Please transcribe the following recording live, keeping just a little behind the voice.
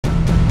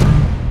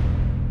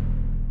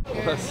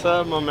What's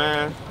up, my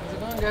man?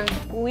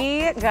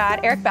 We got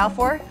Eric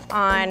Balfour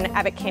on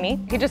Abbott Kinney.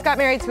 He just got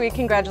married, so we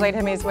congratulate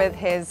him. He's with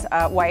his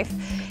wife.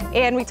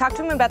 And we talked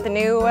to him about the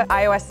new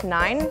iOS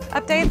 9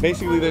 update.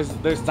 Basically, there's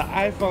the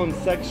iPhone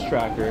sex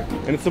tracker,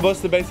 and it's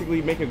supposed to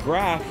basically make a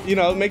graph, you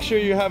know, make sure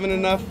you're having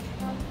enough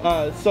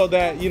so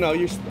that, you know,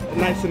 you're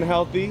nice and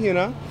healthy, you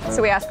know?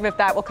 So we asked him if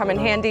that will come in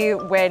handy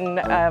when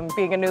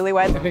being a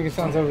newlywed. I think it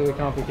sounds overly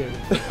complicated.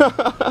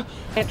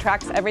 It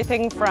tracks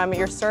everything from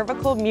your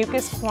cervical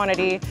mucus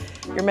quantity,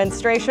 your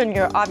menstruation,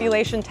 your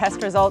ovulation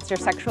test results, your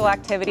sexual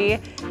activity,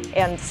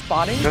 and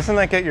spotting. Doesn't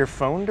that get your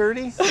phone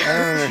dirty?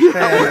 I don't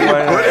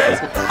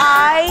understand.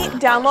 I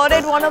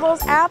downloaded one of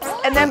those apps,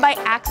 and then by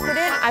accident,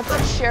 I put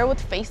share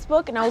with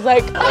Facebook, and I was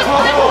like,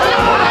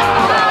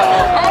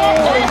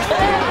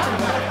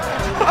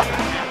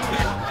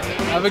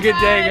 Have a good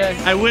day,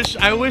 guys.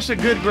 I wish a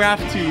good graph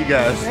to you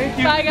guys. Thank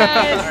you. bye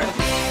guys.